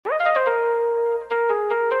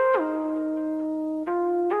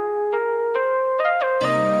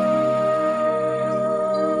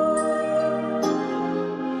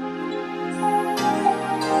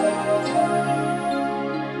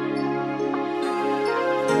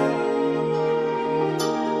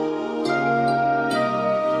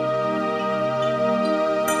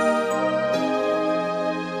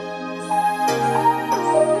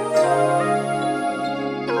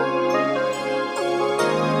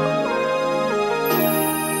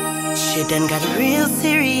Shit done got real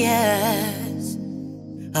serious.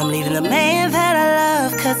 I'm leaving the man that I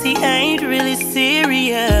love, cause he ain't really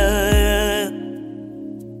serious.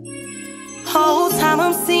 Whole time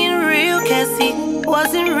I'm seeing real, cause he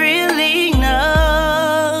wasn't really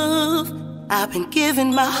enough. I've been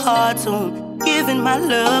giving my heart to him, giving my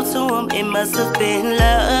love to him. It must have been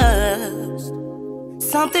lust.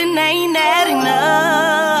 Something ain't adding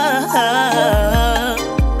up.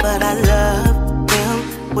 But I love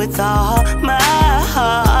him with all my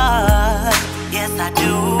heart. Yes, I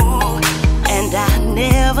do. And I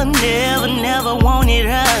never, never, never wanted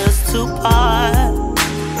us to part.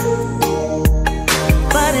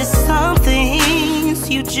 But it's some things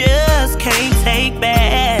you just can't take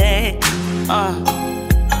back.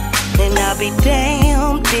 And I'll be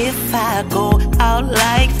damned if I go out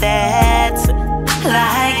like that.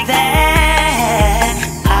 Like that.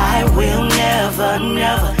 I will never,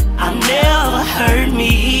 never, I'll never hurt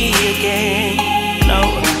me again. No,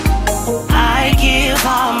 I give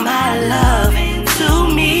all my love to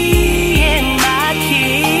me and my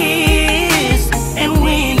kids. And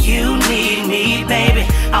when you need me, baby,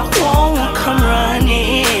 I won't come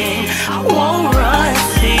running. I won't run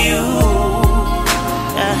to you.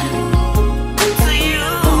 To you.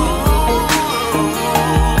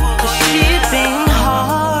 'Cause shit been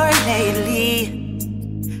hard lately.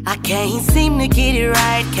 I can't seem to get it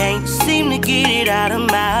right, can't seem to get it out of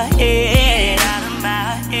my head.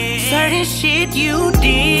 Certain shit you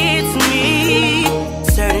did to me,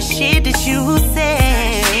 certain shit that you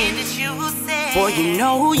said. Boy, you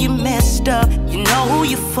know you messed up, you know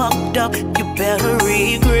you fucked up. You better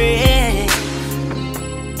regret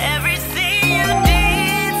everything you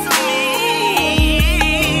did to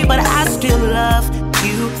me. But I still love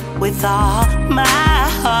you with all my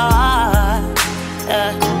heart.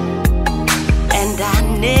 And I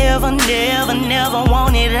never, never, never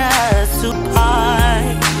wanted us to part.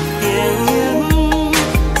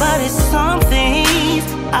 But it's some things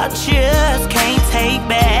I just can't take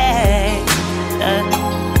back.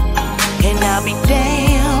 And I'll be damned